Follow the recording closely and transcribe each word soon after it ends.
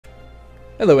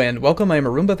Hello and welcome, I am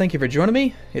Arumba, thank you for joining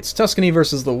me. It's Tuscany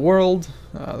versus the world.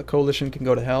 The coalition can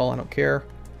go to hell, I don't care.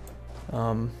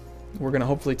 We're going to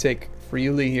hopefully take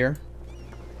Friuli here.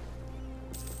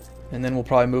 And then we'll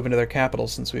probably move into their capital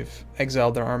since we've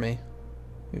exiled their army.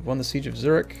 We've won the siege of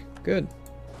Zurich, good.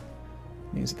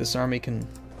 Means that this army can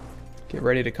get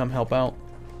ready to come help out.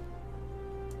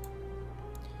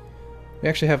 We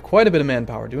actually have quite a bit of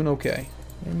manpower, doing okay.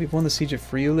 And we've won the siege of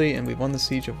Friuli and we've won the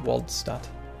siege of Waldstadt.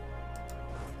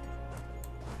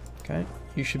 Okay,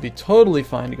 you should be totally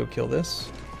fine to go kill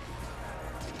this.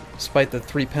 Despite the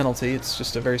 3 penalty, it's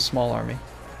just a very small army.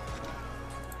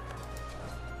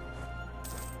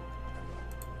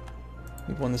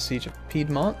 We've won the siege of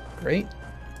Piedmont, great.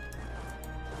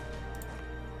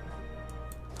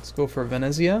 Let's go for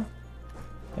Venezia.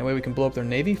 That way we can blow up their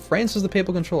navy. France is the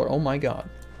papal controller, oh my god.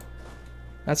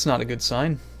 That's not a good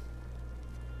sign.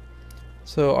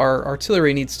 So our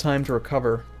artillery needs time to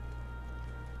recover.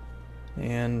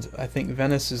 And I think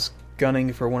Venice is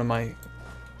gunning for one of my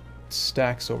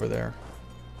stacks over there.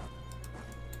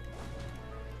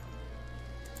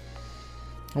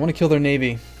 I want to kill their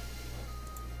navy.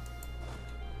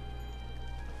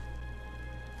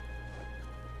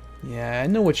 Yeah, I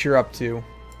know what you're up to.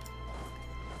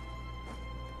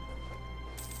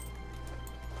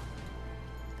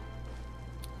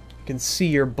 I can see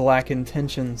your black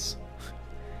intentions.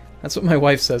 That's what my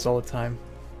wife says all the time.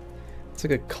 It's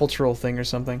like a cultural thing or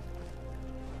something.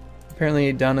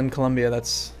 Apparently down in Colombia,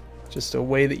 that's just a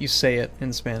way that you say it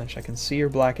in Spanish. I can see your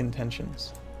black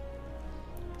intentions.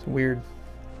 It's weird.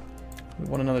 We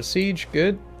won another siege,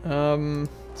 good.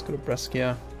 Let's go to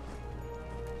Brescia.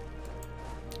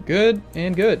 Good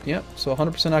and good, yep. So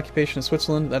 100% occupation of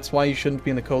Switzerland. That's why you shouldn't be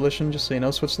in the coalition, just so you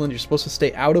know, Switzerland. You're supposed to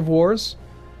stay out of wars.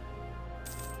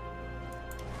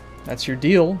 That's your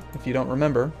deal, if you don't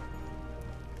remember.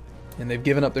 And they've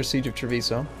given up their siege of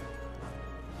Treviso.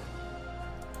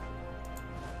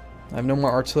 I have no more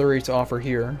artillery to offer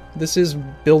here. This is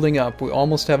building up. We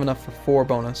almost have enough for 4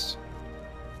 bonus.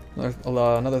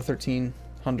 Another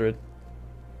 1,300.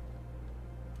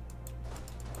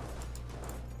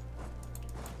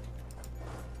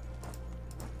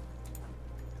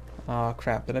 Ah,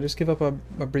 crap. Did I just give up a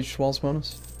breached walls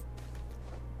bonus?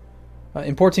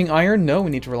 Importing iron? No,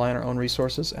 we need to rely on our own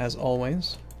resources, as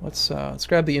always. Let's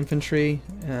grab the infantry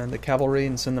and the cavalry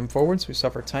and send them forward so we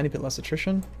suffer a tiny bit less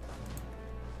attrition.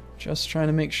 Just trying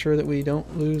to make sure that we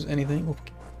don't lose anything.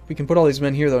 We can put all these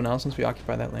men here, though, now, since we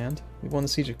occupy that land. We've won the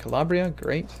siege of Calabria.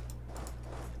 Great.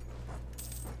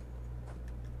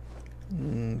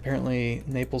 Apparently,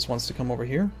 Naples wants to come over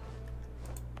here.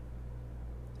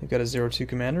 They've got a 0-2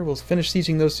 commander. We'll finish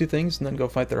sieging those 2 things and then go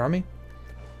fight their army.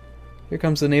 Here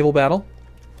comes the naval battle.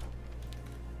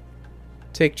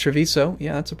 Take Treviso.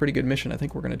 Yeah, that's a pretty good mission. I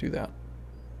think we're going to do that.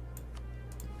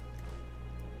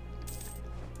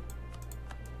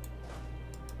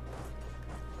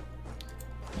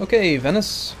 Okay,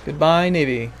 Venice. Goodbye,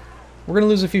 Navy. We're going to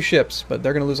lose a few ships, but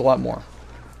they're going to lose a lot more.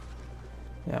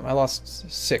 Yeah, I lost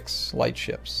 6 light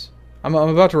ships. I'm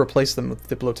about to replace them with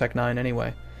Diplotech 9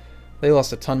 anyway. They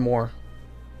lost a ton more.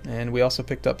 And we also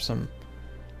picked up some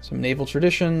naval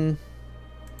tradition.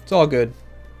 It's all good.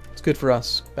 It's good for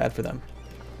us, bad for them.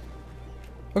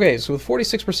 Okay, so with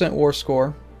 46% war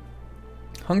score,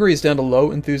 Hungary is down to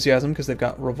low enthusiasm because they've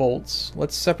got revolts.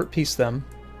 Let's separate peace them.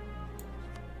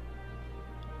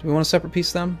 Do we want to separate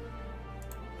peace them?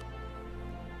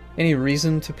 Any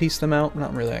reason to peace them out?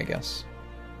 Not really, I guess.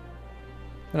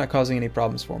 They're not causing any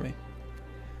problems for me.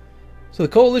 So the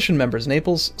coalition members,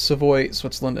 Naples, Savoy,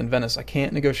 Switzerland, and Venice, I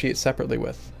can't negotiate separately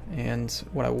with. And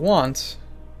what I want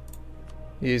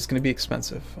is going to be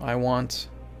expensive. I want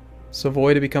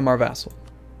Savoy to become our vassal.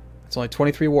 It's only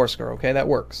 23 war score, okay? That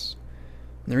works.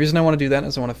 And the reason I want to do that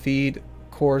is I want to feed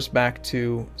cores back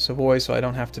to Savoy so I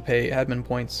don't have to pay admin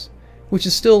points, which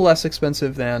is still less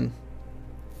expensive than...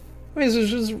 I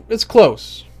mean, it's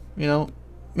close, you know?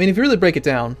 I mean, if you really break it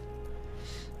down,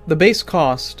 the base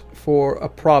cost for a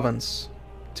province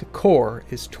to core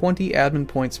is 20 admin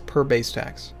points per base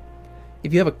tax.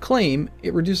 If you have a claim,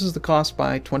 it reduces the cost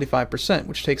by 25%,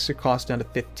 which takes your cost down to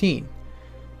 15.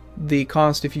 The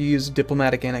cost if you use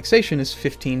diplomatic annexation is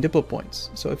 15 diplo points.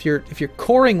 So if you're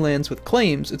coring lands with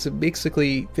claims, it's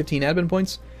basically 15 admin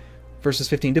points versus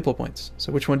 15 diplo points.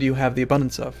 So which one do you have the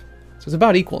abundance of? So it's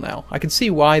about equal now. I can see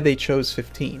why they chose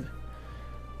 15.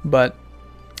 But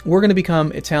we're going to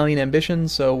become Italian ambition,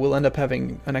 so we'll end up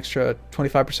having an extra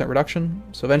 25% reduction.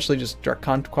 So eventually just direct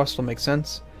conquest will make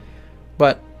sense.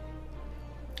 But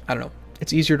I don't know.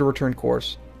 It's easier to return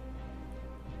cores.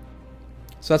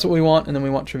 So that's what we want, and then we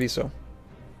want Treviso.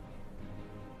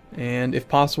 And if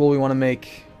possible, we want to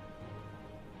make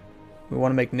We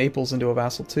want to make Naples into a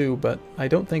vassal too, but I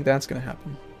don't think that's going to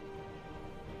happen.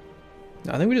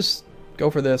 No, I think we just go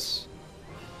for this.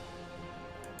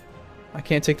 I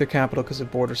can't take their capital because of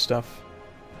border stuff.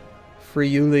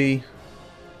 Friuli.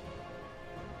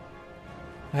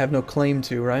 I have no claim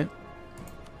to, right?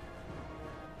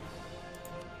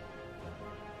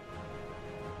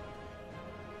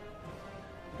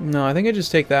 No, I think I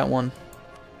just take that one.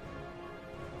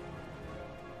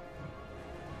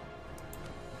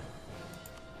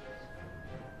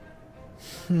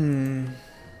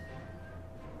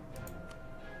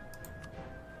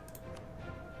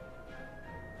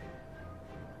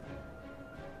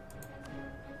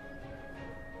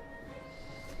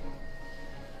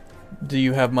 Do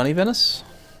you have money, Venice?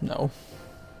 No.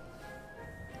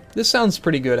 This sounds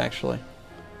pretty good, actually.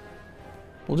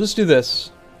 We'll just do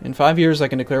this. In 5 years, I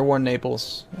can declare war in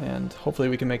Naples, and hopefully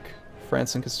we can make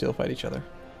France and Castile fight each other.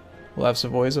 We'll have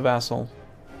Savoy as a vassal.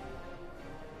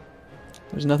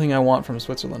 There's nothing I want from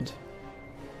Switzerland.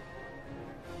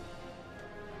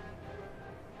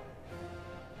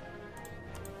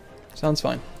 Sounds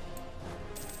fine.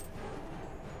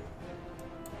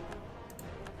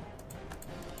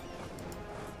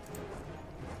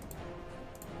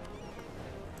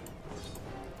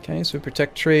 Okay, so we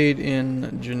protect trade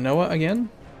in Genoa again.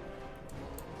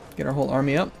 Get our whole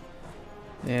army up.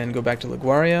 And go back to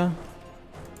Liguria.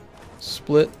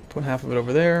 Split, put half of it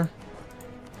over there.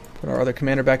 Put our other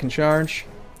commander back in charge.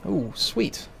 Oh,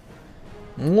 sweet.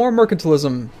 More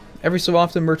mercantilism. Every so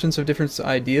often merchants of different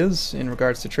ideas in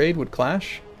regards to trade would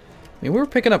clash. I mean, we were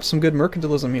picking up some good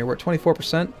mercantilism here. We're at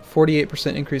 24%,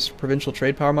 48% increased provincial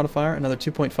trade power modifier, another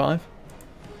 2.5.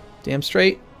 Damn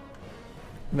straight.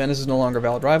 Venice is no longer a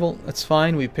valid rival. That's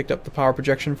fine. We picked up the power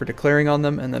projection for declaring on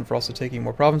them and then for also taking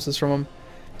more provinces from them.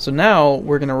 So now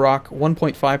we're going to rock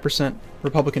 1.5%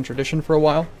 Republican tradition for a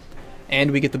while.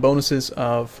 And we get the bonuses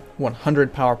of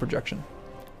 100 power projection.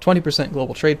 20%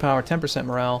 global trade power, 10%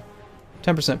 morale,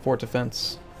 10% fort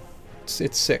defense.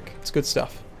 It's sick. It's good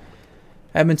stuff.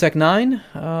 Admin Tech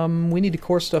 9. We need to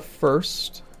core stuff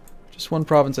first. Just one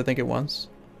province, I think it was.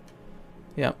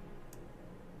 Yeah.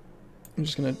 I'm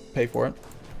just going to pay for it.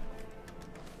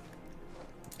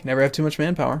 Can never have too much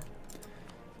manpower.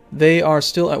 They are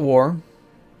still at war.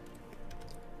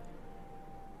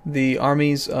 The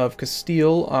armies of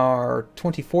Castile are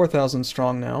 24,000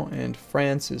 strong now, and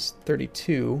France is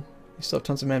 32. They still have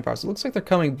tons of manpower, so it looks like they're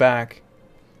coming back.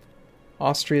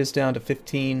 Austria's down to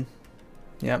 15.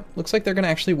 Yeah, looks like they're going to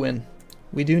actually win.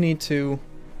 We do need to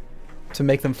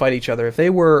make them fight each other. If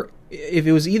it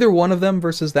was either one of them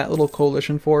versus that little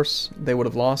coalition force, they would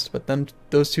have lost, but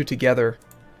those two together,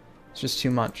 it's just too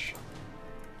much.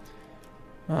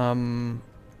 One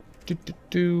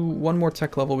more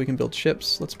tech level, we can build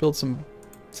ships. Let's build some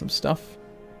stuff.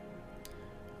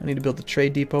 I need to build the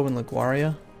trade depot in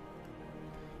Liguria.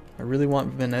 I really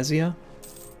want Venezia.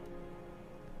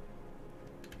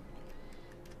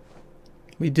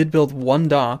 We did build one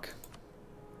dock.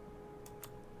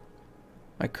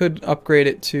 I could upgrade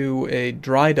it to a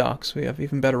dry dock so we have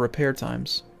even better repair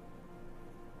times.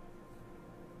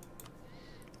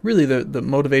 Really, the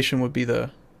motivation would be the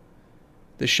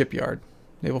shipyard,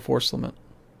 naval force limit.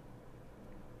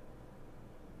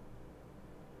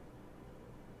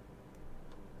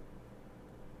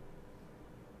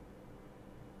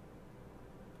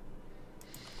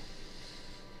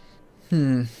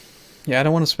 Yeah, I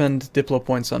don't want to spend Diplo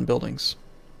points on buildings.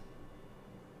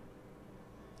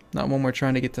 Not when we're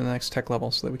trying to get to the next tech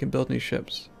level so that we can build new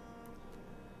ships.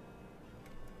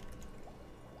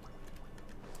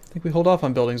 I think we hold off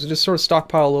on buildings. We just sort of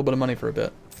stockpile a little bit of money for a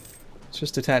bit. It's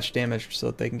just detach damage so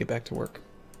that they can get back to work.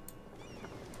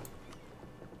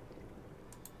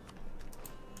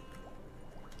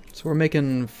 So we're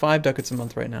making 5 ducats a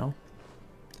month right now.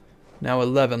 Now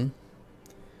 11.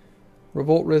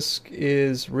 Revolt risk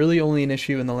is really only an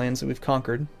issue in the lands that we've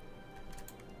conquered.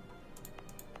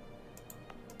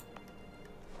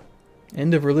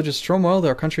 End of religious turmoil.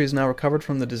 Our country is now recovered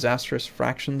from the disastrous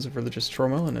fractions of religious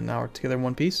turmoil and are now together in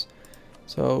one piece.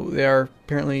 So they are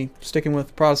apparently sticking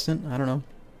with Protestant. I don't know.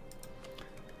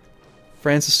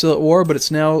 France is still at war, but it's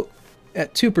now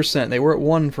at 2%. They were at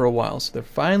 1 for a while, so they're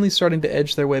finally starting to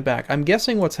edge their way back. I'm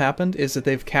guessing what's happened is that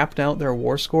they've capped out their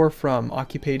war score from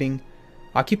occupying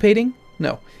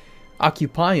the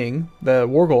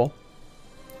war goal.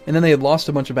 And then they had lost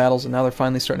a bunch of battles, and now they're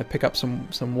finally starting to pick up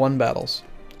some won battles.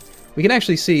 We can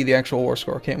actually see the actual war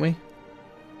score, can't we?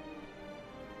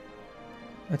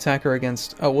 Attacker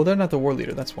against... Oh, well, they're not the war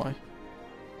leader, that's why.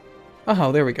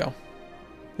 Oh, there we go.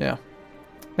 Yeah.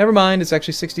 Never mind, it's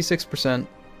actually 66%.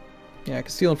 Yeah,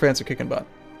 Castile and France are kicking butt.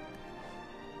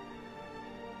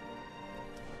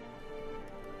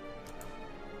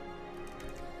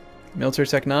 Military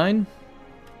Tech 9.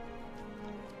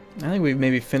 I think we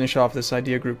maybe finish off this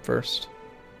idea group first.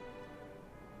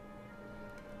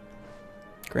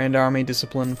 Grand Army,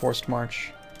 Discipline, Forced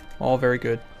March. All very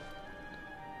good.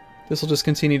 This will just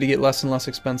continue to get less and less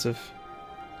expensive.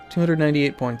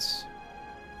 298 points.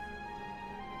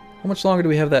 How much longer do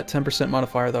we have that 10%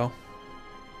 modifier, though?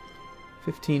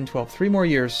 15, 12. 3 more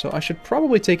years, so I should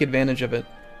probably take advantage of it.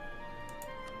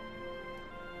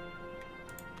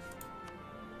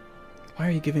 Why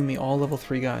are you giving me all level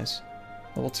 3 guys?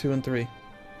 Level 2 and 3.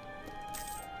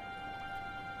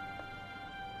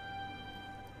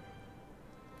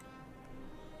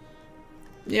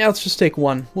 Yeah, let's just take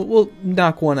one. We'll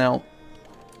knock one out.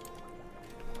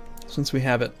 Since we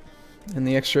have it. And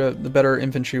the better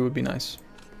infantry would be nice.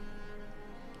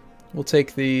 We'll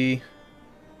take the...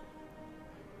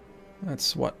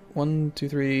 That's what? 1, 2,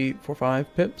 3, 4,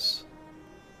 5 pips?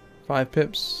 5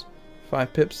 pips.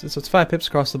 5 pips. So it's 5 pips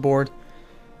across the board.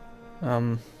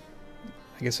 I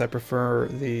guess I prefer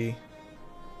the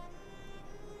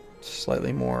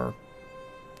slightly more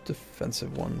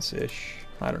defensive ones-ish.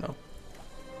 I don't know.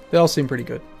 They all seem pretty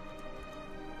good.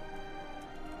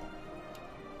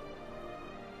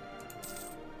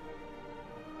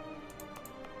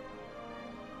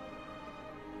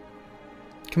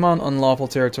 Come on, unlawful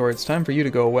territory. It's time for you to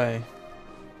go away.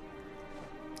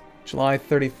 July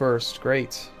 31st.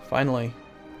 Great. Finally.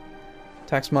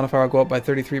 Tax modifier will go up by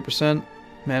 33%.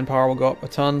 Manpower will go up a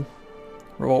ton.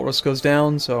 Revolt risk goes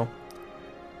down, so...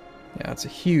 Yeah, it's a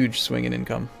huge swing in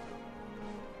income.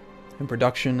 In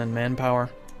production and manpower.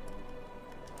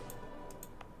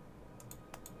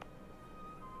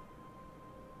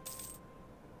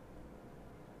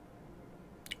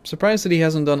 Surprised that he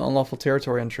hasn't done unlawful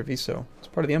territory on Treviso. It's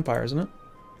part of the Empire, isn't it?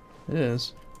 It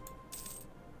is.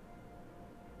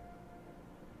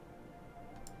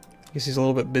 I guess he's a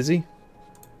little bit busy.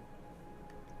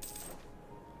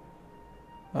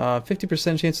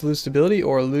 50% chance to lose stability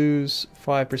or lose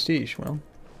 5 prestige. Well,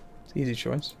 it's an easy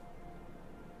choice.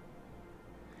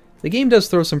 The game does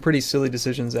throw some pretty silly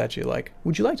decisions at you, like,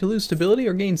 would you like to lose stability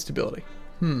or gain stability?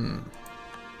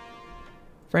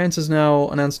 France has now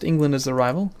announced England as their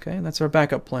rival. Okay, that's our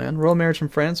backup plan. Royal marriage from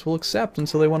France will accept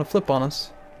until they want to flip on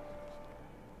us.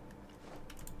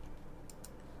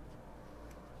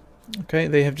 Okay,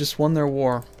 they have just won their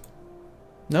war.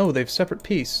 No, they've separate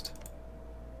peaced.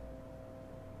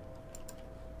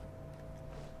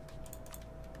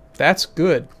 That's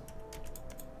good.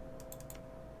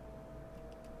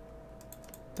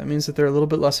 That means that they're a little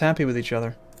bit less happy with each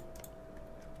other.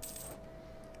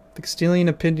 The Castilian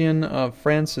opinion of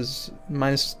France is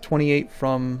minus 28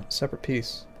 from separate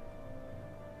peace.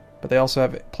 But they also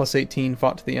have plus 18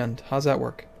 fought to the end. How's that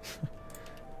work?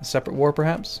 A separate war,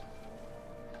 perhaps?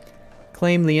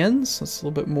 Claim Lienz. That's a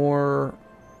little bit more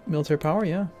military power,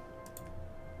 yeah.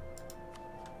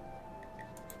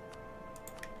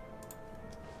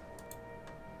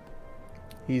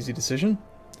 Easy decision.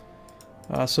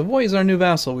 Savoy is our new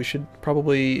vassal. We should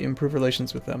probably improve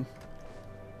relations with them.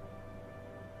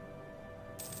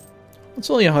 It's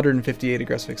only 158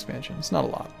 aggressive expansion. It's not a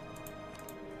lot.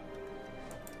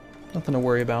 Nothing to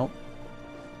worry about.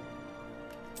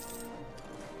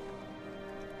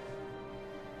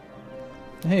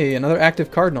 Hey, another active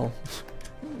cardinal.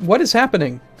 What is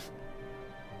happening?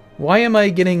 Why am I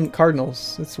getting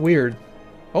cardinals? It's weird.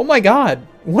 Oh my god!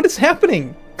 What is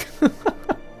happening?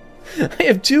 I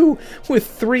have 2 with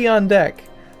 3 on deck.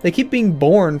 They keep being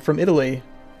born from Italy.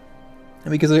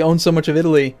 And because I own so much of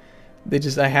Italy,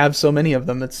 I have so many of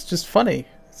them. It's just funny.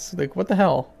 It's like, what the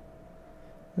hell?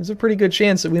 There's a pretty good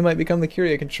chance that we might become the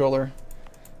Curia controller.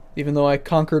 Even though I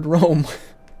conquered Rome.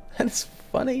 That's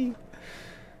funny.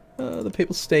 The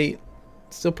Papal State.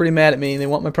 Still pretty mad at me. They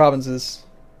want my provinces.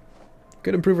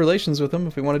 Could improve relations with them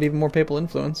if we wanted even more papal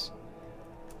influence.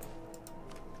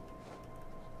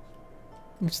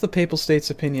 What's the Papal State's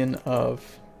opinion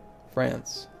of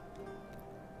France?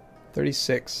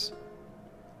 36.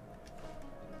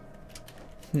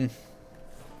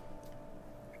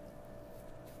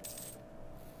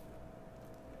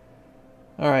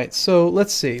 Alright, so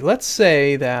let's see. Let's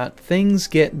say that things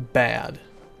get bad.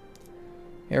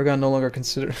 Aragon no longer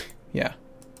considered... Yeah,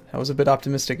 that was a bit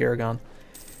optimistic, Aragon.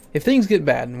 If things get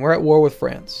bad and we're at war with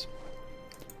France,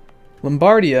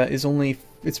 Lombardia is only...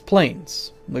 It's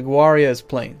plains. Liguria is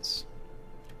plains.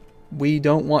 We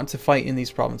don't want to fight in these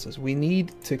provinces. We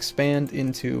need to expand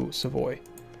into Savoy.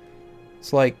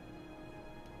 It's like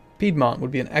Piedmont would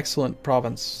be an excellent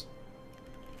province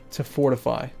to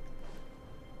fortify.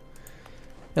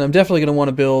 And I'm definitely going to want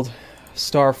to build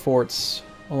star forts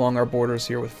along our borders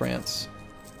here with France.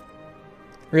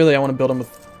 Really, I want to build them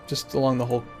with just along the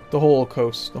whole the whole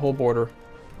coast, the whole border.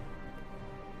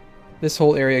 This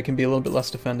whole area can be a little bit less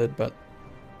defended, but...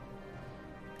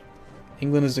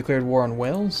 England has declared war on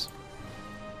Wales?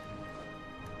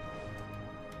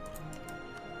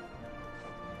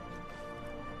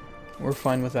 We're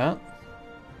fine with that.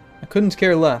 I couldn't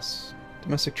care less.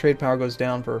 Domestic trade power goes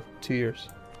down for 2 years.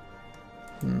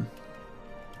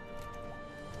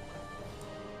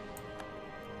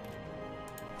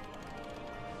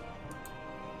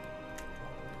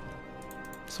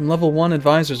 Some level 1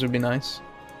 advisors would be nice.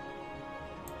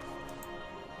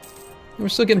 We're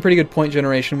still getting pretty good point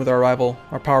generation with our rival,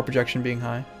 our power projection being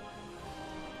high.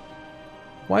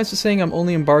 Why is it saying I'm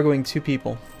only embargoing 2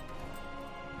 people?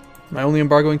 Am I only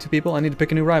embargoing 2 people? I need to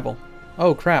pick a new rival.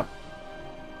 Oh, crap.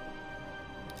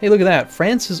 Hey, look at that.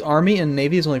 France's army and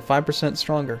navy is only 5%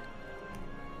 stronger.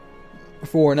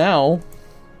 For now.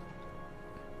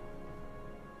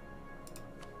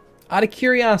 Out of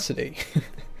curiosity,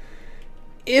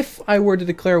 if I were to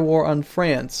declare war on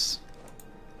France,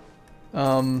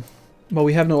 well,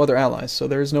 we have no other allies, so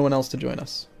there is no one else to join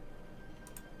us.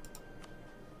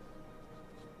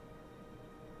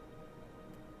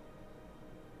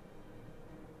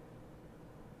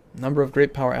 Number of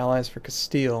great power allies for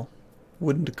Castile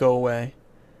wouldn't go away.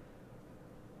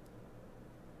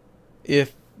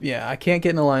 Yeah, I can't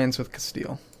get an alliance with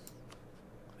Castile.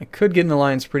 I could get an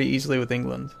alliance pretty easily with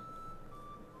England.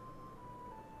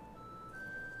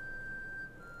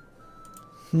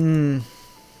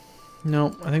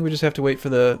 No, I think we just have to wait for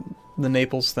the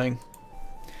Naples thing.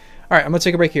 Alright, I'm gonna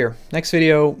take a break here. Next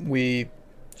video, we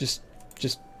just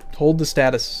hold the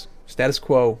status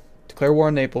quo. Declare war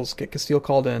on Naples, get Castile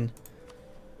called in.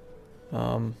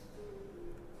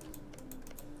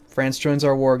 France joins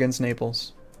our war against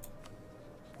Naples.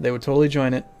 They would totally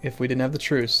join it if we didn't have the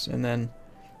truce, and then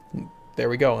there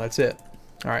we go, that's it.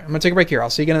 Alright, I'm gonna take a break here. I'll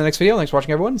see you again in the next video. Thanks for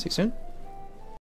watching, everyone. See you soon.